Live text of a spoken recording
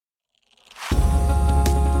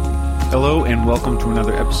Hello and welcome to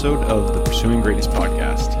another episode of the Pursuing Greatness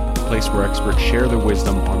podcast, a place where experts share their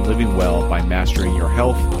wisdom on living well by mastering your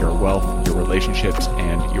health, your wealth, your relationships,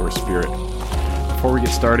 and your spirit. Before we get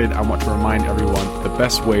started, I want to remind everyone the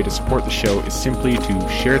best way to support the show is simply to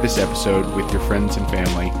share this episode with your friends and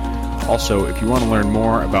family. Also, if you want to learn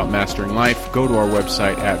more about mastering life, go to our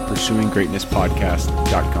website at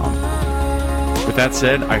pursuinggreatnesspodcast.com. With that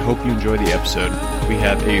said, I hope you enjoy the episode. We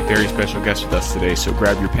have a very special guest with us today, so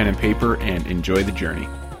grab your pen and paper and enjoy the journey.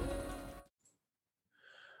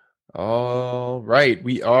 All right,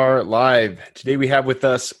 we are live. Today we have with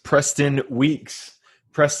us Preston Weeks.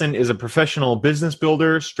 Preston is a professional business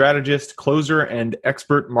builder, strategist, closer, and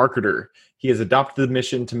expert marketer. He has adopted the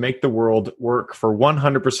mission to make the world work for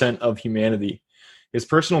 100% of humanity. His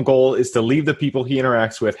personal goal is to leave the people he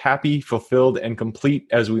interacts with happy, fulfilled, and complete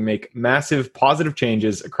as we make massive positive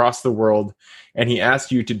changes across the world. And he asks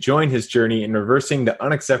you to join his journey in reversing the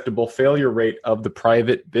unacceptable failure rate of the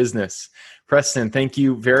private business. Preston, thank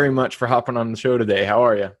you very much for hopping on the show today. How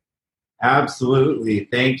are you? Absolutely.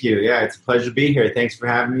 Thank you. Yeah, it's a pleasure to be here. Thanks for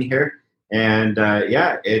having me here. And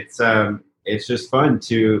it's just fun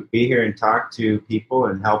to be here and talk to people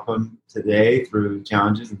and help them today through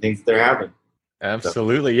challenges and things that they're having.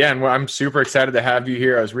 Absolutely. Yeah. And I'm super excited to have you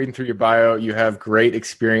here. I was reading through your bio. You have great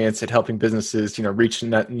experience at helping businesses, reach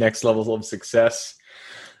that next level of success.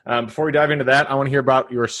 Before we dive into that, I want to hear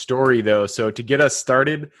about your story though. So to get us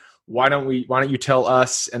started, why don't you tell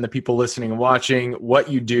us and the people listening and watching what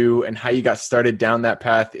you do and how you got started down that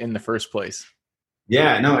path in the first place?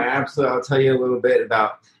 Yeah, no, absolutely. I'll tell you a little bit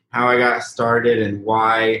about how I got started and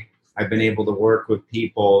why I've been able to work with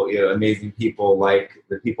people, amazing people like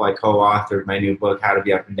the people I co-authored my new book, How to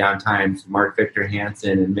Be Up and Down Times, Mark Victor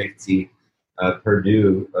Hansen and Mitzi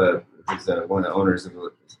Perdue, who's one of the owners of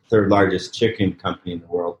the third largest chicken company in the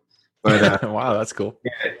world. But wow, that's cool.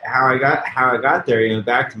 Yeah, how I got there,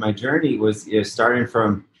 back to my journey was starting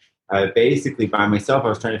from basically by myself. I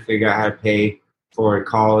was trying to figure out how to pay for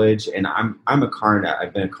college, and I'm a car nut.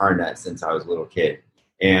 I've been a car nut since I was a little kid,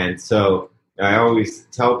 and so I always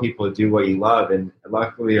tell people to do what you love, and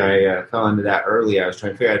luckily I fell into that early. I was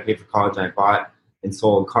trying to figure out how to pay for college, and I bought and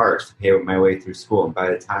sold cars to pay my way through school. And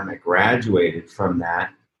by the time I graduated from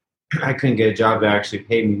that, I couldn't get a job that actually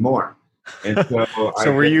paid me more. And so,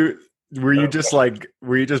 were you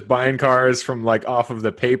just buying cars from off of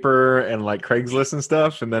the paper and Craigslist and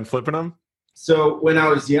stuff, and then flipping them? So when I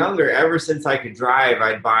was younger, ever since I could drive,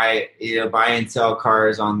 I'd buy and sell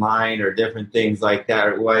cars online or different things like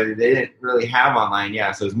that. Well, they didn't really have online,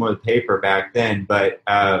 so it was more the paper back then. But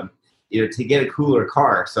to get a cooler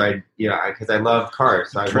car, so because I love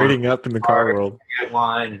cars, so I trading up in the car world, get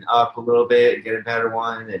one and up a little bit, and get a better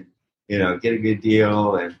one, and get a good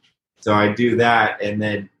deal, and so I do that, and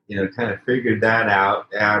then kind of figured that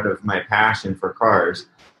out of my passion for cars.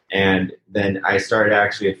 And then I started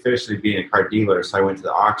actually officially being a car dealer. So I went to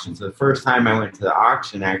the auction. So the first time I went to the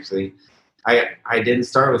auction, actually, I didn't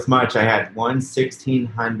start with much. I had one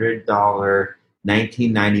 $1,600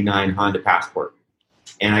 1999 Honda Passport.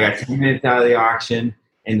 And I got 10 minutes out of the auction,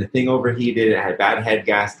 and the thing overheated. It had a bad head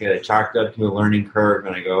gasket. I chalked up to a learning curve,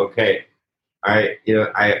 and I go, okay, I've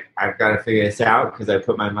got to figure this out because I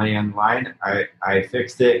put my money on the line. I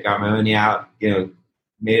fixed it, got my money out,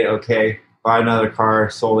 made it okay. Bought another car,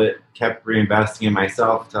 sold it, kept reinvesting in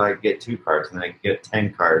myself until I could get 2 cars, and I could get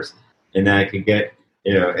 10 cars. And then I could get,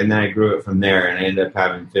 and then I grew it from there, and I ended up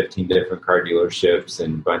having 15 different car dealerships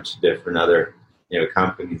and a bunch of different other,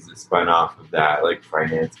 companies that spun off of that, like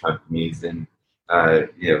finance companies and,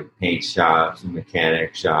 paint shops and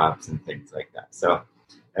mechanic shops and things like that. So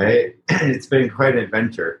it's been quite an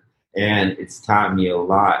adventure, and it's taught me a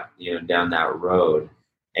lot, down that road,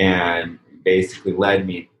 and basically led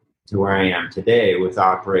me to where I am today with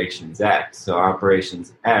Operations X. So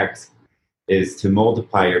Operations X is to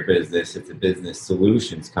multiply your business. It's a business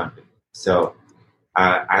solutions company. So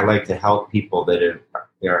I like to help people that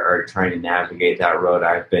are trying to navigate that road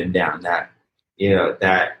I've been down, that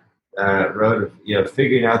road of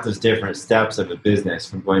figuring out those different steps of a business,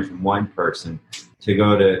 from going from one person to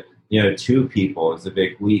go to 2 people is a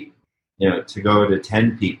big leap. To go to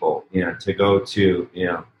 10 people. To go to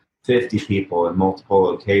 50 people in multiple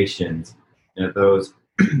locations, those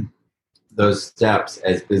steps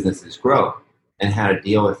as businesses grow, and how to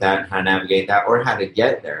deal with that and how to navigate that, or how to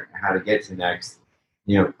get there, how to get to the next,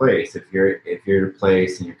 place. If you're at a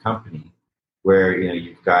place in your company where,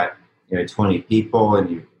 you've got, 20 people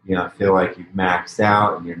and you feel like you've maxed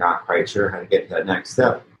out and you're not quite sure how to get to that next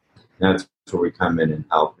step, that's where we come in and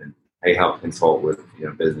help. And I help consult with,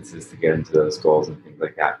 businesses to get into those goals and things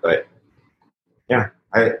like that. But yeah,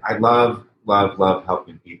 I love love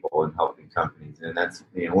helping people and helping companies. And that's,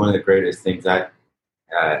 one of the greatest things that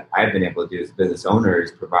I've been able to do as a business owner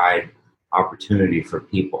is provide opportunity for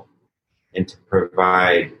people and to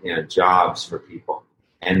provide, jobs for people.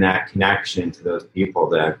 And that connection to those people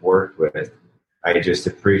that I've worked with, I just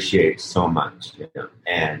appreciate so much.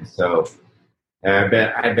 And so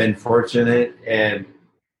I've been fortunate and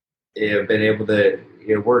been able to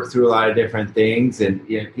work through a lot of different things. And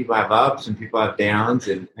people have ups and people have downs,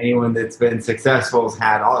 and anyone that's been successful has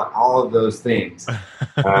had all of those things.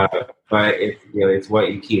 But it's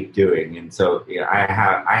what you keep doing. And so I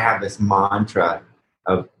have this mantra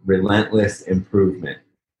of relentless improvement.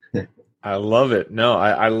 I love it. No,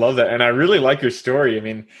 I love that. And I really like your story. I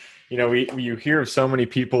mean, you hear of so many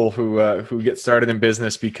people who get started in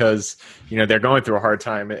business because, they're going through a hard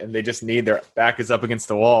time and they just need, their back is up against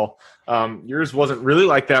the wall. Yours wasn't really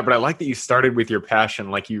like that, but I like that you started with your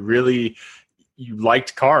passion. Like you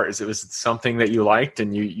liked cars. It was something that you liked,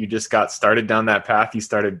 and you just got started down that path. You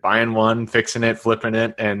started buying one, fixing it, flipping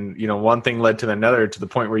it. And, one thing led to another, to the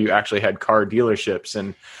point where you actually had car dealerships.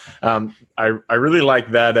 And I really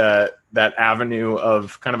like that avenue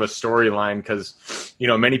of kind of a storyline, because,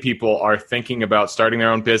 many people are thinking about starting their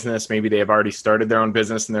own business. Maybe they have already started their own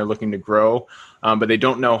business and they're looking to grow, but they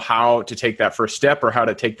don't know how to take that first step or how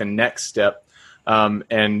to take the next step.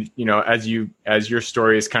 And, as your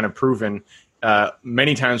story is kind of proven,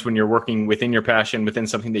 many times when you're working within your passion, within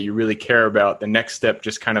something that you really care about, the next step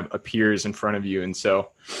just kind of appears in front of you. And so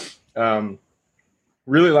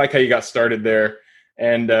really like how you got started there.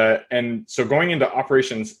 And so going into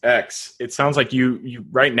Operations X, it sounds like you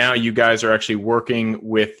right now, you guys are actually working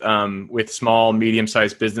with small,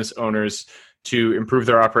 medium-sized business owners to improve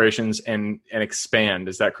their operations and expand.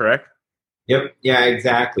 Is that correct? Yep. Yeah,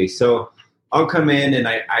 exactly. So I'll come in and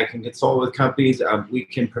I can consult with companies. We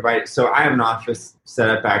can provide. So I have an office set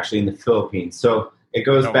up actually in the Philippines. So it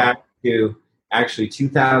goes back to actually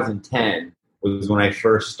 2010 was when I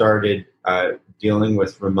first started dealing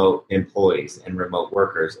with remote employees and remote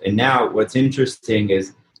workers. And now what's interesting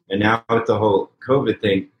is, and now with the whole COVID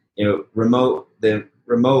thing, the remote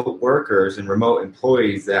workers and remote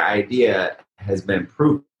employees, the idea has been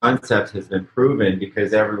proven, concept has been proven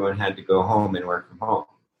because everyone had to go home and work from home.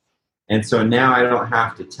 And so now I don't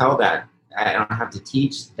have to tell that. I don't have to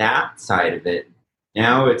teach that side of it.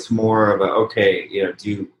 Now it's more of a, okay,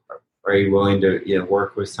 are you willing to,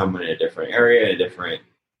 work with someone in a different area, in a different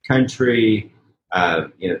country,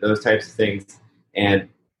 those types of things. And,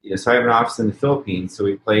 so I have an office in the Philippines. So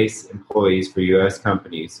we place employees for U.S.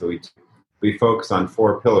 companies. So we focus on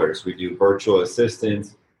 4 pillars. We do virtual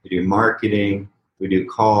assistants, we do marketing, we do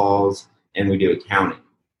calls, and we do accounting.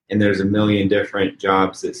 And there's a million different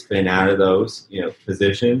jobs that spin out of those,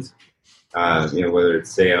 positions, whether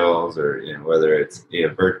it's sales or, whether it's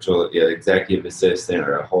virtual executive assistant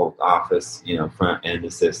or a whole office, front end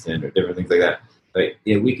assistant or different things like that. But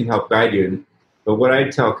we can help guide you. But what I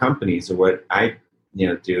tell companies, or what I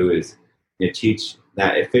do is teach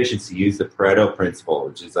that efficiency. Use the Pareto principle,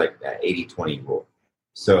 which is like that 80-20 rule.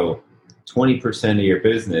 So 20% of your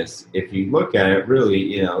business, if you look at it,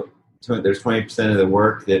 really, there's 20% of the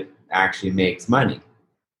work that actually makes money.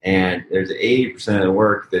 And there's 80% of the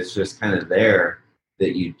work that's just kind of there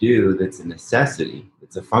that you do that's a necessity.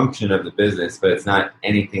 It's a function of the business, but it's not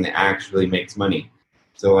anything that actually makes money.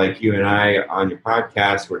 So like you and I on your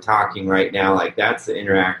podcast, we're talking right now, like that's the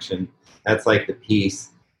interaction. That's like the piece,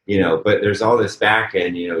 but there's all this back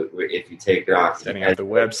end, if you take it off. Setting up the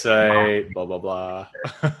website, blah, blah, blah.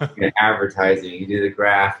 Advertising, you do the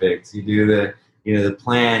graphics, you do the the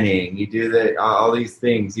planning, you do all these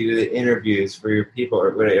things, you do the interviews for your people,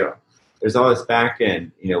 or whatever. There's all this back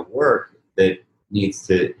end, work that needs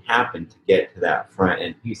to happen to get to that front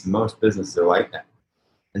end piece. And most businesses are like that.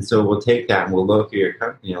 And so we'll take that and we'll look at your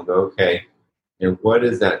company and go, okay, what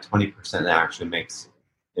is that 20% that actually makes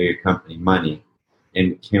your company money?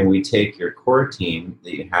 And can we take your core team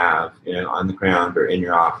that you have, on the ground or in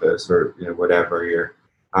your office or, whatever, your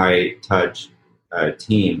high touch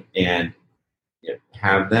team, and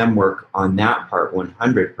have them work on that part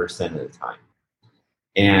 100% of the time,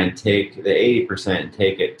 and take the 80% and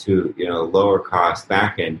take it to, lower cost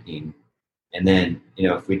back end team. And then,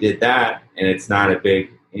 if we did that and it's not a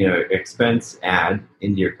big, expense add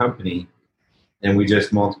into your company, then we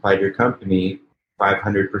just multiplied your company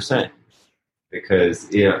 500%, because,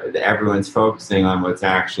 everyone's focusing on what's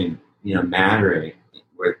actually, mattering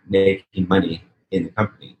with making money in the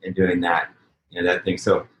company and doing that, that thing.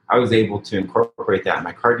 So I was able to incorporate that in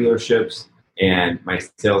my car dealerships, and my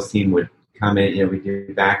sales team would come in, we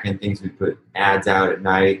do back end things. We put ads out at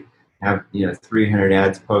night, have, 300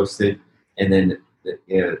 ads posted. And then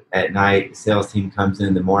at night, the sales team comes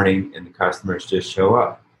in the morning and the customers just show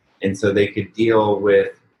up. And so they could deal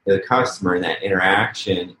with the customer and that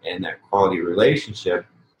interaction and that quality relationship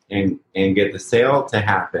and get the sale to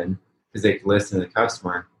happen because they could listen to the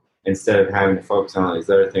customer instead of having to focus on all these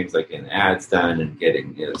other things like getting ads done and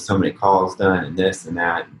getting so many calls done and this and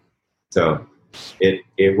that. So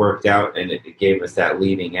it worked out, and it gave us that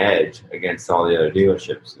leading edge against all the other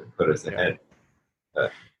dealerships that put us ahead.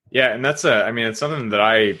 Yeah, and that's it's something that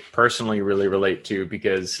I personally really relate to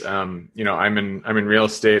because I'm in real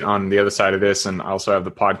estate on the other side of this, and I also have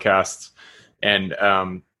the podcasts, and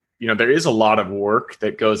there is a lot of work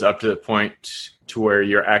that goes up to the point to where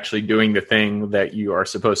you're actually doing the thing that you are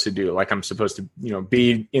supposed to do. Like I'm supposed to,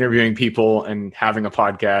 be interviewing people and having a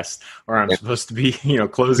podcast, or I'm supposed to be,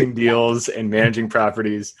 closing deals and managing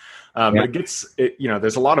properties. But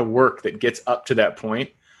there's a lot of work that gets up to that point.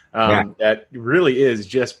 That really is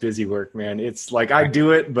just busy work, man. It's like I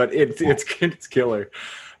do it, but it's killer.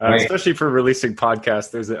 Especially for releasing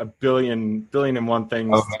podcasts. There's a billion and one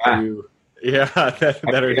things to do. Yeah,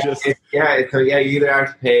 that are just So you either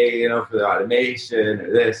have to pay, for the automation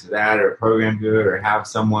or this or that, or program do it, or have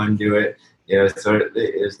someone do it. So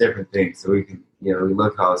there's different things. So we can, we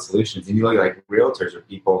look at all the solutions, and you look at like realtors or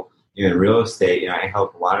people in real estate. I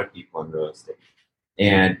help a lot of people in real estate,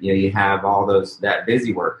 and you have all that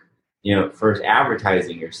busy work. First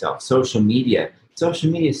advertising yourself, social media. Social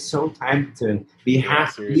media is so time consuming. But you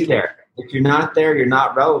have to be there. If you're not there, you're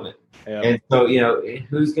not relevant. Yeah. And so,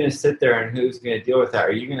 who's going to sit there and who's going to deal with that?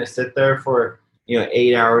 Are you going to sit there for,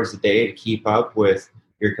 8 hours a day to keep up with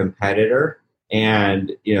your competitor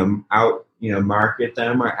and, market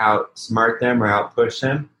them or outsmart them or outpush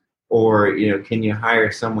them? Or, can you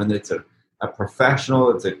hire someone that's a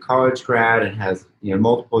professional, that's a college grad and has,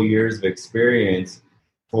 multiple years of experience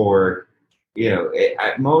for,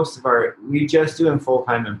 we just do them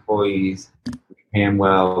full-time employees. Pay them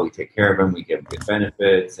well, we take care of them, we give them good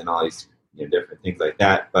benefits and all these different things like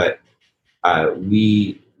that. But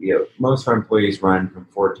most of our employees run from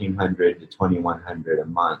 $1,400 to $2,100 a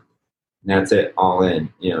month, and that's it, all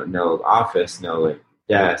in. No office, no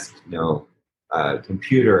desk, no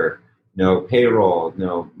computer, no payroll,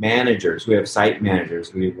 no managers. We have site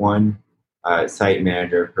managers. We have one site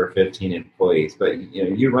manager per 15 employees, but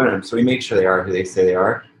you run them, so we make sure they are who they say they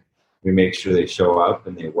are. We make sure they show up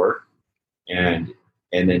and they work. And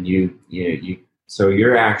then so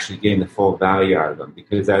you're actually getting the full value out of them,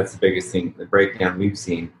 because that's the biggest thing. The breakdown we've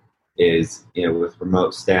seen is, with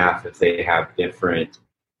remote staff, if they have different,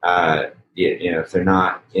 if they're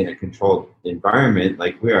not in a controlled environment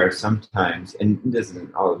like we are sometimes, and this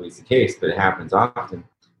isn't always the case, but it happens often,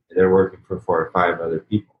 they're working for 4 or 5 other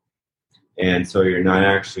people. And so you're not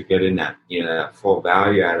actually getting that, that full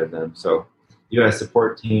value out of them. So you have a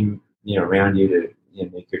support team, around you to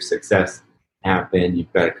make your success happen.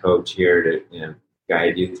 You've got a coach here to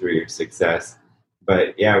guide you through your success.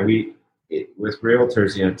 But with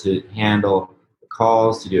realtors, to handle the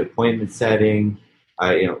calls, to do appointment setting,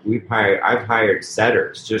 I've hired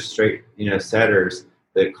setters, just straight setters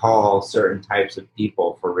that call certain types of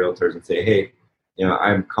people for realtors and say, hey,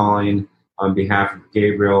 I'm calling on behalf of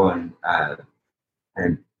Gabriel, and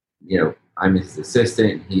I'm his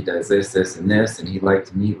assistant. He does this and this, and he'd like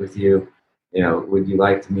to meet with you. Would you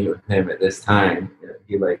like to meet with him at this time?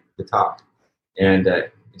 He'd like to talk. And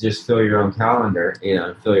just fill your own calendar,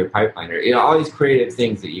 fill your pipeline. All these creative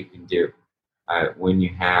things that you can do when you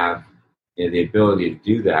have the ability to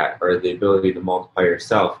do that, or the ability to multiply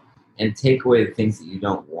yourself and take away the things that you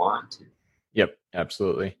don't want to. Yep,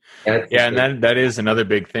 absolutely. And that is another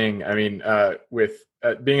big thing. I mean, with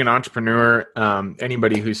being an entrepreneur,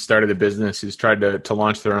 anybody who's started a business, who's tried to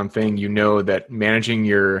launch their own thing, that managing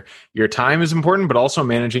your time is important, but also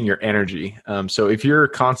managing your energy. So if you're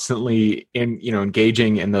constantly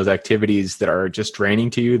engaging in those activities that are just draining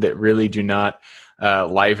to you, that really do not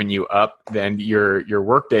liven you up, then your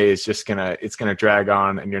workday is just gonna drag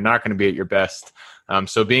on, and you're not going to be at your best.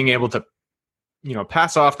 So being able to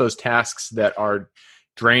pass off those tasks that are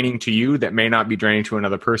draining to you that may not be draining to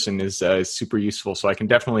another person is super useful. So I can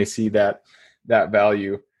definitely see that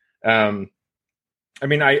value. There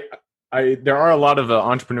are a lot of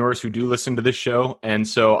entrepreneurs who do listen to this show, and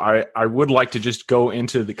so I would like to just go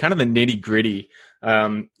into the kind of the nitty gritty.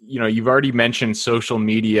 You've already mentioned social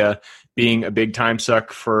media being a big time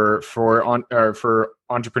suck for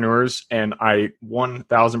entrepreneurs, and I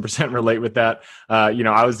 1000% relate with that.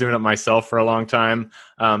 I was doing it myself for a long time,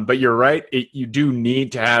 but you're right. You do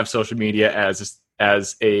need to have social media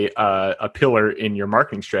as a pillar in your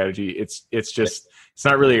marketing strategy. It's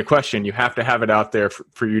not really a question. You have to have it out there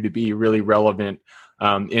for you to be really relevant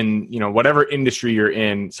in, whatever industry you're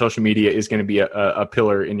in, social media is going to be a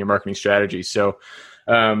pillar in your marketing strategy. So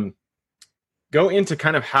go into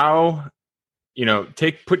kind of how,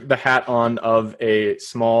 put the hat on of a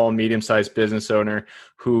small, medium-sized business owner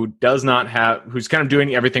who's kind of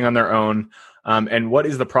doing everything on their own. And what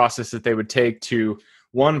is the process that they would take to,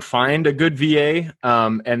 one, find a good VA,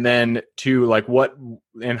 and then two,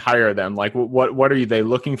 and hire them? Like, what are they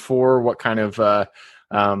looking for? What kind of, I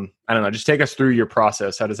don't know, just take us through your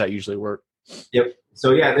process. How does that usually work? Yep.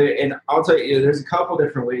 So yeah, and I'll tell you, there's a couple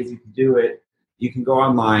different ways you can do it. You can go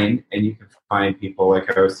online and you can find people.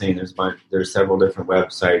 Like I was saying, there's several different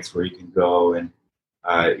websites where you can go and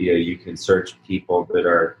you can search people that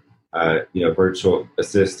are virtual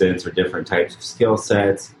assistants or different types of skill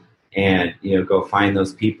sets, and go find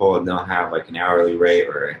those people, and they'll have like an hourly rate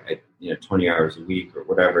or 20 hours a week or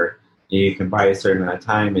whatever. You can buy a certain amount of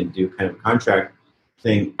time and do kind of a contract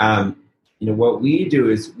thing. What we do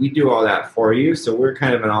is we do all that for you. So we're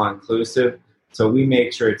kind of an all-inclusive. So we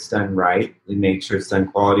make sure it's done right. We make sure it's done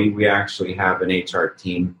quality. We actually have an HR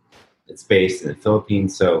team that's based in the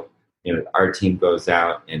Philippines. So, our team goes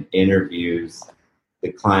out and interviews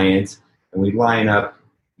the clients, and we line up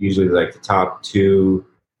usually like the top 2,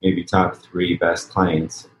 maybe top 3 best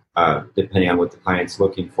clients, depending on what the client's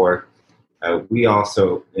looking for. We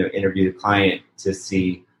also interview the client to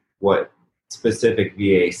see what specific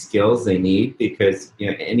VA skills they need, because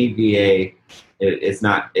any VA,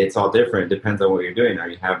 it's all different. It depends on what you're doing. Are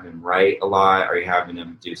you having them write a lot? Are you having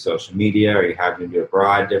them do social media? Are you having them do a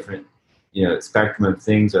broad different spectrum of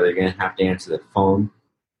things? Are they going to have to answer the phone?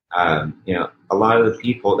 A lot of the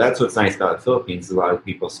people, that's what's nice about the Philippines, a lot of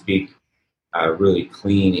people speak really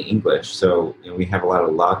clean English. So we have a lot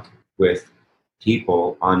of luck with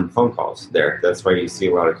people on phone calls there. That's why you see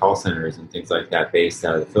a lot of call centers and things like that based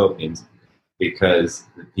out of the Philippines, because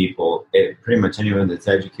the people, pretty much anyone that's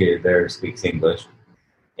educated there speaks English.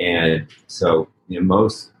 And so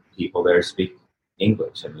most people there speak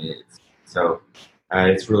English. I mean,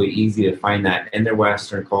 it's really easy to find that. And their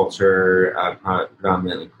Western culture,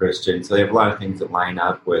 predominantly Christian. So they have a lot of things that line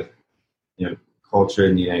up with, culture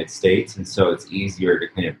in the United States. And so it's easier to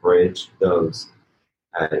kind of bridge those,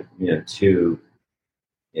 two,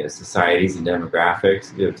 societies and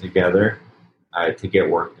demographics together to get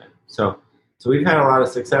work done. So we've had a lot of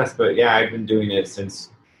success, but yeah, I've been doing it since,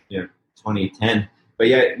 2010. But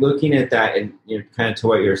yeah, looking at that and, kind of to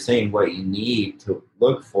what you're saying, what you need to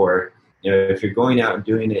look for, if you're going out and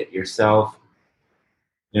doing it yourself,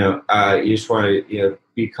 you just want to,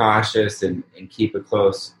 be cautious and keep a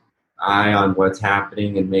close eye on what's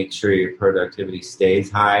happening and make sure your productivity stays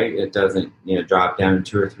high. It doesn't, drop down in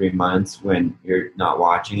 2 or 3 months when you're not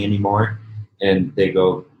watching anymore and they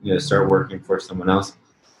go, start working for someone else.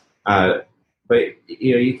 But,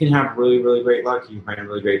 you can have really, really great luck. You can find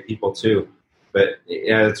really great people too. But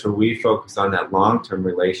that's where we focus on that long-term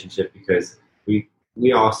relationship, because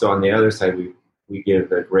we also, on the other side, we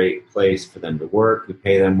give a great place for them to work. We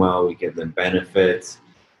pay them well. We give them benefits.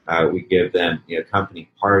 We give them company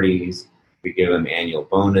parties. We give them annual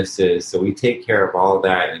bonuses. So we take care of all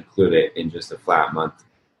that and include it in just a flat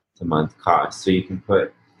month-to-month cost. So you can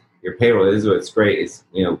put your payroll. This is what's great is,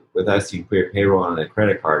 with us, you can put your payroll on a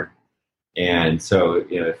credit card. And so,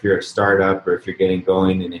 if you're a startup or if you're getting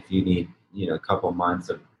going and if you need, a couple months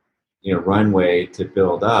of, runway to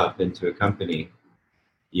build up into a company,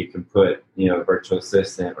 you can put, a virtual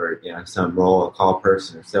assistant or, some role, a call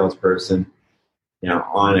person or salesperson,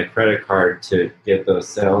 on a credit card to get those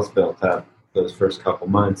sales built up those first couple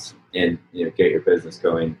months and, get your business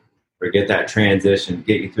going, or get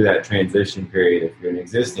you through that transition period if you're an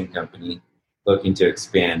existing company looking to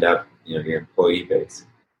expand up, your employee base.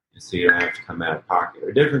 So you don't have to come out of pocket,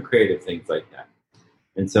 or different creative things like that.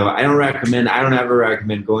 And so I don't ever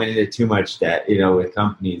recommend going into too much debt, with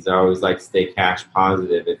companies. I always like to stay cash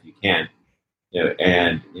positive if you can,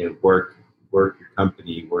 and, work your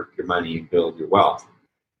company, work your money, and build your wealth.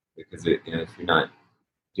 Because, if you're not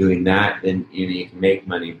doing that, then, you can make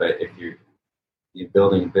money. But if you're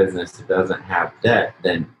building a business that doesn't have debt,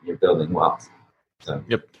 then you're building wealth. So.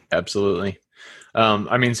 Yep, absolutely.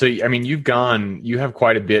 You have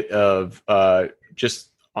quite a bit of just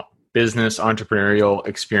business entrepreneurial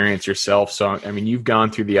experience yourself. So, you've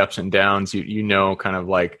gone through the ups and downs. You know, kind of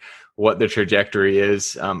like what the trajectory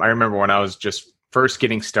is. I remember when I was just first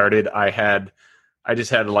getting started, I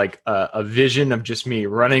just had like a vision of just me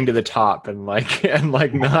running to the top and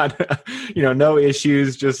not, no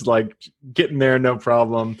issues, just like getting there, no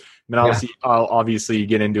problem. And then obviously you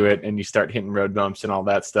get into it and you start hitting road bumps and all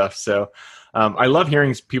that stuff. So, I love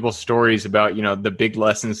hearing people's stories about, the big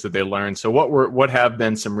lessons that they learned. So what have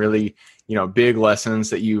been some really, big lessons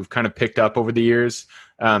that you've kind of picked up over the years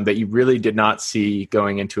that you really did not see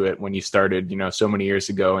going into it when you started, so many years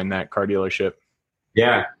ago in that car dealership?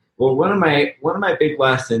 Yeah. Well, one of my big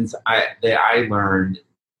lessons that I learned,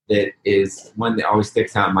 that is one that always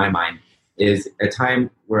sticks out in my mind, is a time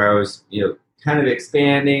where I was, kind of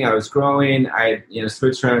expanding. I was growing. I,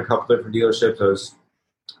 switched around a couple different dealerships.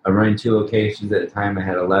 I running 2 locations at the time. I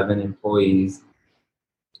had 11 employees,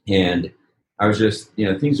 and I was just,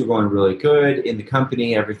 things were going really good in the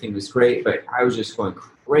company. Everything was great, but I was just going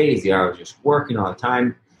crazy. I was just working all the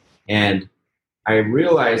time, and I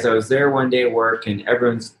realized I was there one day at work, and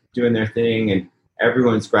everyone's doing their thing, and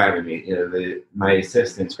everyone's grabbing me. My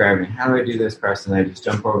assistant's grabbing me. How do I do this, Preston? I just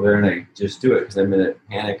jump over there and I just do it because I'm in a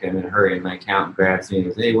panic. I'm in a hurry, and my accountant grabs me and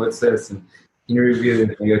goes, "Hey, what's this?" And can you review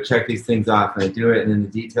it? And I go check these things off, and I do it. And then the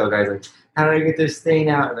detail guy's like, "How do I get this stain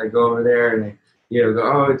out?" And I go over there and I, go,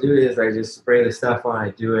 "Oh, do this." I just spray the stuff on. I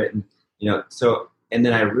do it, and and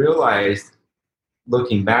then I realized,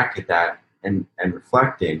 looking back at that and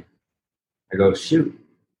reflecting, I go, shoot,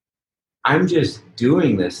 I'm just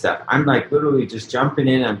doing this stuff. I'm like literally just jumping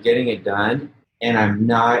in. I'm getting it done, and I'm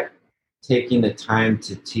not taking the time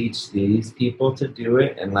to teach these people to do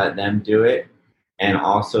it and let them do it, and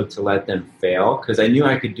also to let them fail, because I knew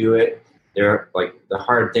I could do it. They're like the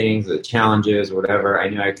hard things, the challenges, whatever. I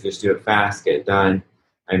knew I could just do it fast, get it done.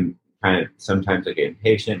 I'm kind of sometimes I get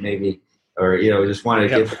impatient, maybe, or just want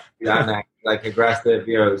to get done. Like aggressive,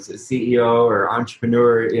 CEO or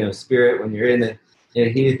entrepreneur, spirit when you're in the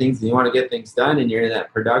heat of things and you want to get things done and you're in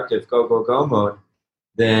that productive go mode.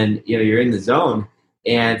 Then you're in the zone,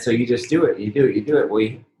 and so you just do it. You do it. Well,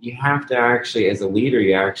 you have to actually, as a leader,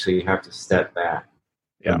 you actually have to step back.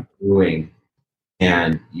 Yeah. Doing.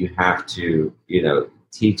 And you have to,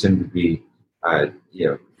 teach them to be,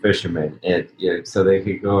 fishermen, and so they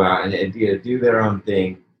could go out and do their own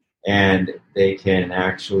thing, and they can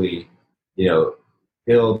actually,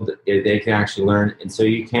 build. They can actually learn, and so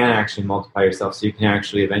you can actually multiply yourself. So you can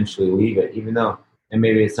actually eventually leave it, even though, and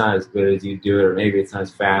maybe it's not as good as you do it, or maybe it's not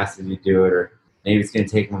as fast as you do it, or maybe it's going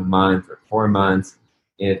to take them a month or 4 months,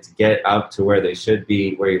 to get up to where they should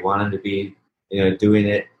be, where you want them to be, doing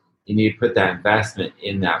it. You need to put that investment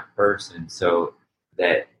in that person so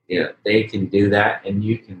that they can do that and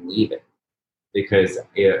you can leave it. Because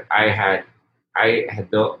I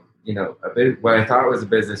had built what I thought was a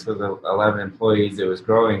business with 11 employees. It was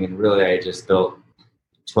growing, and really I just built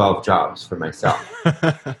 12 jobs for myself.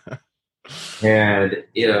 And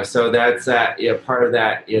so that's part of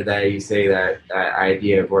that. That you say that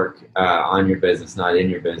idea of work on your business, not in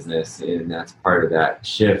your business, and that's part of that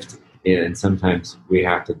shift. And sometimes we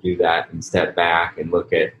have to do that and step back and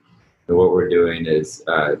look at what we're doing as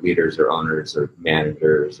leaders or owners or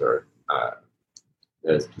managers or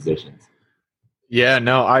those positions. Yeah,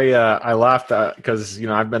 no, I laughed because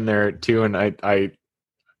I've been there too, and I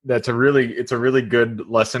it's a really good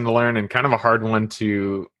lesson to learn and kind of a hard one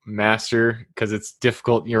to master because it's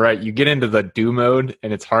difficult. You're right. You get into the do mode,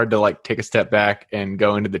 and it's hard to like take a step back and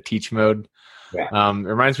go into the teach mode. Yeah. It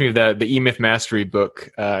reminds me of the E-Myth Mastery book.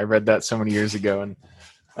 I read that so many years ago,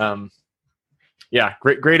 and yeah,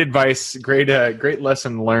 great advice, great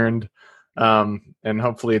lesson learned, and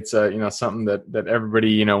hopefully it's something that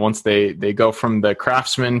everybody once they go from the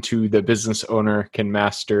craftsman to the business owner can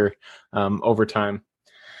master over time.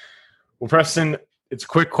 Well, Preston, it's a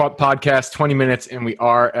quick podcast, 20 minutes, and we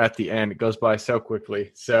are at the end. It goes by so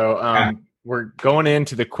quickly. So we're going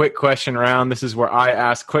into the quick question round. This is where I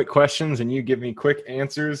ask quick questions and you give me quick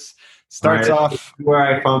answers. Starts off where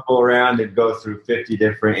I fumble around and go through 50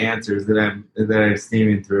 different answers that I'm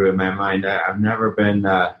steaming through in my mind. I've never been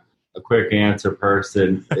a quick answer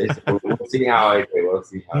person. We'll see how I do.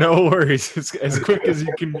 No worries. It's as quick as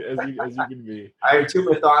you can as you can be. I'm too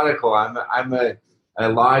methodical. I'm a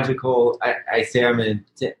logical. I say I'm an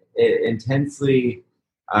intensely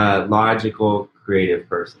logical, creative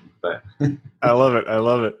person. But I love it.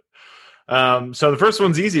 So the first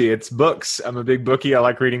one's easy. It's books. I'm a big bookie. I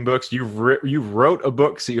like reading books. You wrote a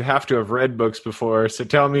book, so you have to have read books before. So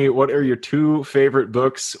tell me, what are your 2 favorite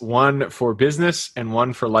books? One for business and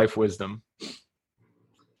one for life wisdom.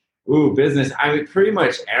 Ooh, business. I mean, pretty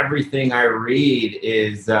much everything I read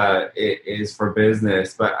is for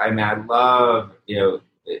business. But I mean, I love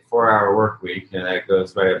 4-hour work week, and that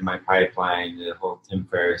goes right in my pipeline. The whole Tim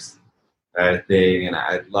Ferriss thing, and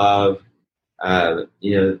I love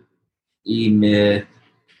E-Myth,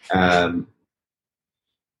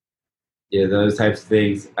 those types of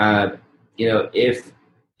things. If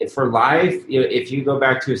for life, if you go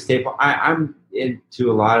back to a staple, I'm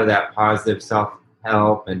into a lot of that positive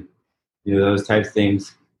self-help and, those types of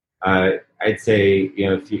things, I'd say,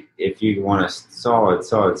 if you want a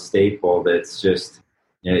solid staple that's just,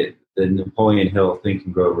 the Napoleon Hill Think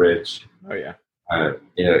and Grow Rich. Oh yeah.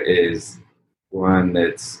 Is one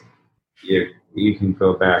that's you can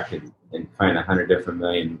go back and find 100 different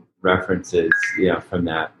million references, from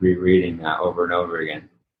that, rereading that over and over again.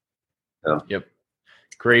 So. Yep.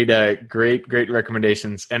 Great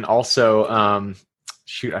recommendations. And also,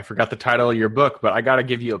 shoot, I forgot the title of your book, but I got to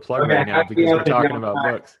give you a plug right now because we're talking about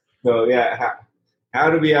books. So yeah, how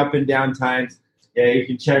to be up and down times. Yeah, you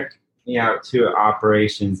can check me out too at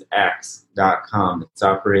operationsx.com. It's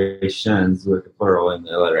operations with the plural and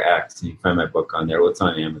the letter X. And you can find my book on there. It's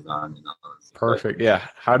on Amazon and all those. Perfect. Yeah.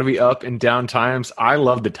 How to be up and down times. I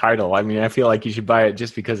love the title. I mean, I feel like you should buy it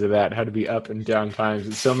just because of that. How to be up and down times.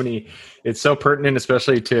 It's so pertinent,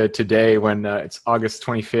 especially to today when it's August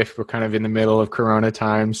 25th. We're kind of in the middle of Corona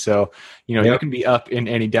time. So, you can be up in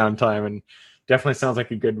any downtime, and definitely sounds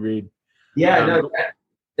like a good read. Yeah,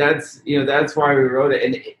 that's why we wrote it,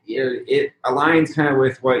 and it aligns kind of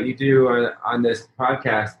with what you do on this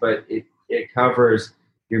podcast, but it covers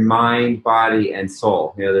your mind, body, and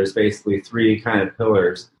soul. There's basically three kind of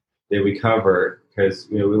pillars that we cover because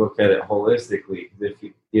we look at it holistically.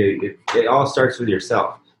 It all starts with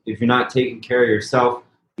yourself. If you're not taking care of yourself,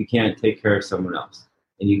 you can't take care of someone else,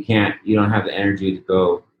 and you don't have the energy to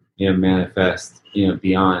go manifest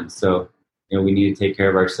beyond. So we need to take care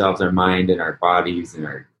of ourselves, our mind, and our bodies, and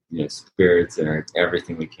our spirits, and our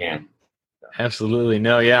everything we can. Absolutely.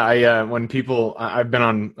 No, yeah. When people, I've been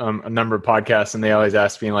on a number of podcasts, and they always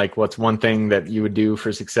ask me like, what's one thing that you would do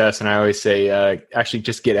for success? And I always say, actually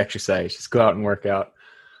just get exercise, just go out and work out.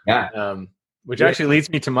 Yeah. Which actually leads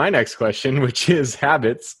me to my next question, which is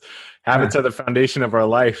habits. Habits are the foundation of our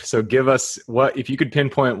life. So give us if you could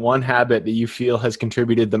pinpoint one habit that you feel has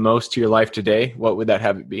contributed the most to your life today, what would that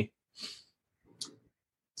habit be?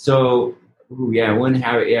 So, one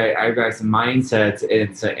habit. Yeah, I've got some mindsets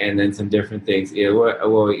and then some different things.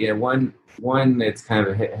 One that's kind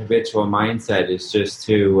of a habitual mindset is just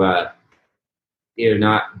to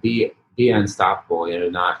not be unstoppable.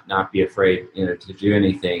 Not be afraid to do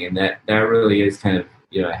anything, and that really is kind of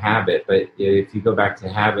a habit. But if you go back to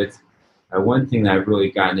habits, one thing that I've really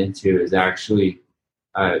gotten into is actually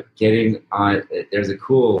getting on. There's a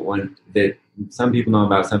cool one that some people know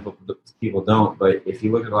about, some people don't. But if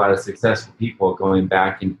you look at a lot of successful people going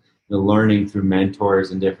back and learning through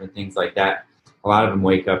mentors and different things like that, a lot of them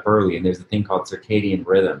wake up early. And there's a thing called circadian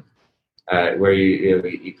rhythm, where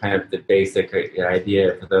you kind of, the basic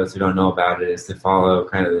idea for those who don't know about it is to follow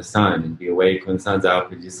kind of the sun and be awake when the sun's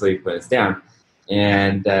out and you sleep when it's down.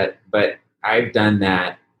 And but I've done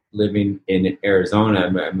that living in Arizona. I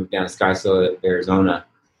moved down to Scottsdale, Arizona.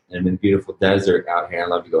 And I'm in the beautiful desert out here. I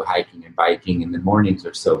love to go hiking and biking, and the mornings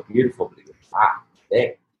are so beautiful, but it gets hot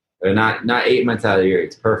today. But not 8 months out of the year.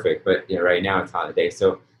 It's perfect, but right now it's hot today.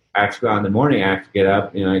 So I have to go out in the morning. I have to get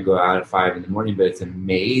up. I go out at 5 in the morning, but it's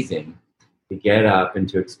amazing to get up and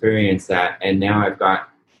to experience that. And now I've got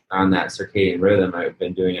on that circadian rhythm. I've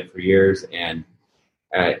been doing it for years, and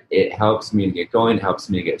it helps me to get going. It helps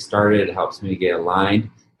me to get started. It helps me to get aligned.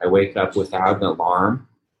 I wake up without an alarm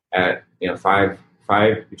at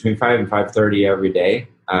between 5 and 5:30 every day.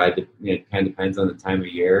 It kind of depends on the time of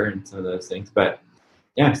year and some of those things. But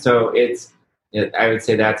yeah, so I would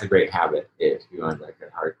say that's a great habit if you want like a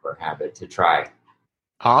hardcore habit to try.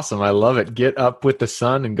 Awesome. I love it. Get up with the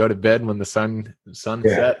sun and go to bed when the sun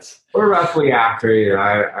sets. Or roughly after,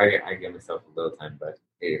 I give myself a little time, but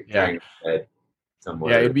going to bed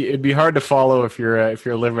somewhere. Yeah, it'd be hard to follow if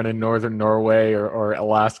you're living in northern Norway or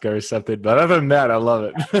Alaska or something. But other than that, I love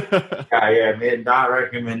it. Yeah, not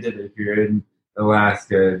recommended if you're in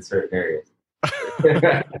Alaska in certain areas.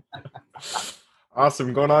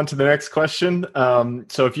 Awesome. Going on to the next question.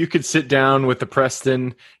 So if you could sit down with the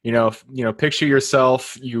Preston, picture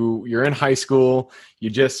yourself, you're in high school, you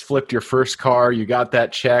just flipped your first car, you got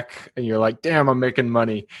that check, and you're like, damn, I'm making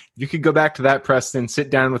money. If you could go back to that Preston, sit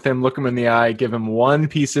down with him, look him in the eye, give him one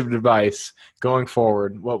piece of advice going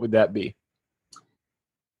forward, what would that be?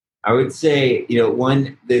 I would say,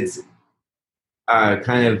 one that's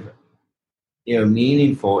kind of,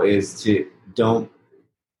 meaningful is to don't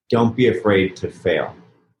be afraid to fail.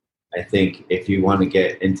 I think if you want to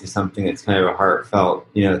get into something that's kind of a heartfelt,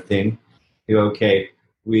 thing,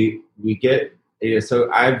 we get,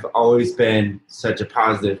 so I've always been such a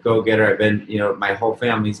positive go-getter. I've been, my whole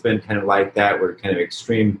family's been kind of like that. We're kind of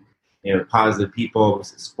extreme, positive people,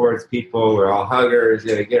 sports people. We're all huggers.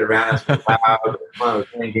 Get around us, we're loud, we're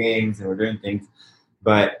playing games, and we're doing things.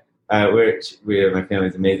 But my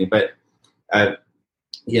family's amazing. But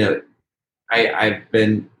you know, I've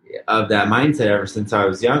been of that mindset ever since I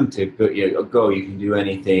was young to go, you can do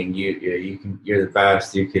anything. You're the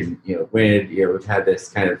best. You can, win. We've had this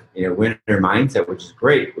kind of, winner mindset, which is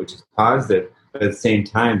great, which is positive. But at the same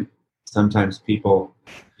time, sometimes people,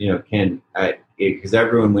 can, because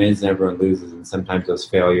everyone wins and everyone loses. And sometimes those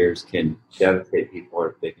failures can devastate people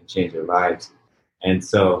or they can change their lives. And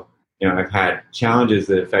so, I've had challenges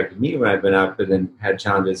that affected me when I've been up, but then had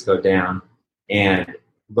challenges go down, and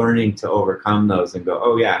learning to overcome those and go,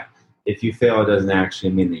 oh yeah, if you fail, it doesn't actually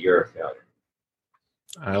mean that you're a failure.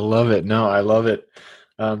 I love it. No, I love it.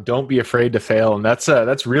 Don't be afraid to fail. And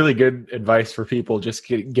that's really good advice for people just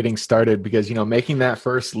getting started, because, making that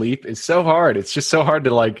first leap is so hard. It's just so hard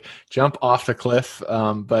to like jump off the cliff.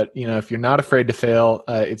 But if you're not afraid to fail,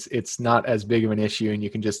 it's not as big of an issue. And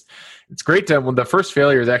you can it's great when the first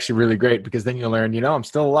failure is actually really great, because then you learn, I'm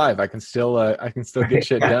still alive. I can still get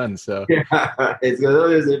shit done. So yeah, it's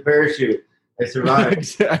a parachute. I survived.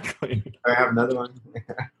 Exactly. I have another one.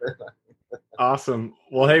 Awesome.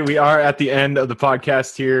 Well, hey, we are at the end of the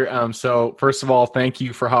podcast here. So first of all, thank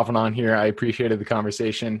you for hopping on here. I appreciated the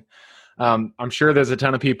conversation. I'm sure there's a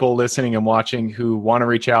ton of people listening and watching who want to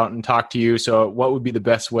reach out and talk to you. So what would be the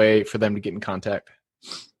best way for them to get in contact?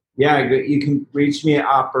 Yeah, you can reach me at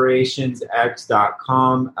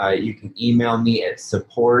operationsx.com. You can email me at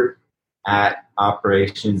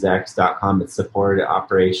support@operationsx.com. It's support at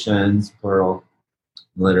operations, plural,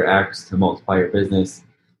 letter X to multiply your business.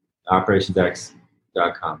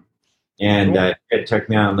 operationsx.com. And check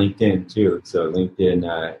me out on LinkedIn too. So LinkedIn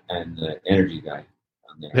and the Energy Guy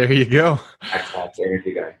on there. There you go. That's the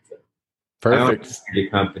Energy Guy. So Perfect. I own a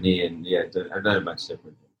company, and I've done a bunch of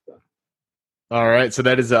different things. So. All right. So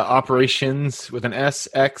that is operations with an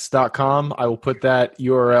SX.com. I will put that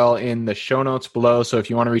URL in the show notes below. So if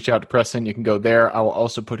you want to reach out to Preston, you can go there. I will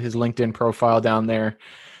also put his LinkedIn profile down there.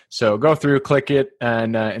 So go through, click it,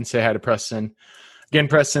 and say hi to Preston. Again,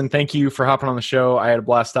 Preston, thank you for hopping on the show. I had a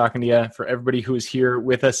blast talking to you. For everybody who is here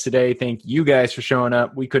with us today, thank you guys for showing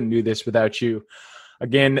up. We couldn't do this without you.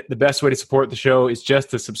 Again, the best way to support the show is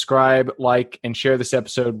just to subscribe, like, and share this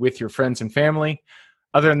episode with your friends and family.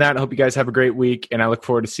 Other than that, I hope you guys have a great week, and I look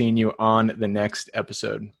forward to seeing you on the next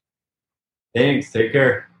episode. Thanks. Take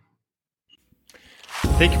care.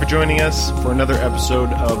 Thank you for joining us for another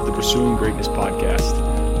episode of the Pursuing Greatness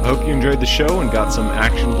podcast. I hope you enjoyed the show and got some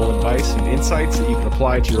actionable advice and insights that you can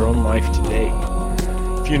apply to your own life today.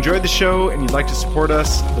 If you enjoyed the show and you'd like to support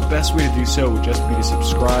us, the best way to do so would just be to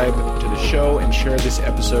subscribe to the show and share this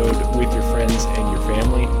episode with your friends and your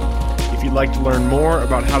family. If you'd like to learn more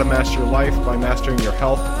about how to master your life by mastering your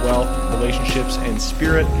health, wealth, relationships, and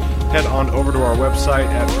spirit, head on over to our website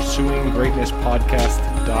at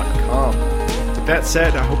pursuinggreatnesspodcast.com. With that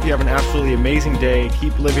said, I hope you have an absolutely amazing day.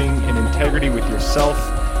 Keep living in integrity with yourself,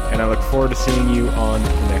 and I look forward to seeing you on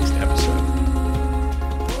the next episode.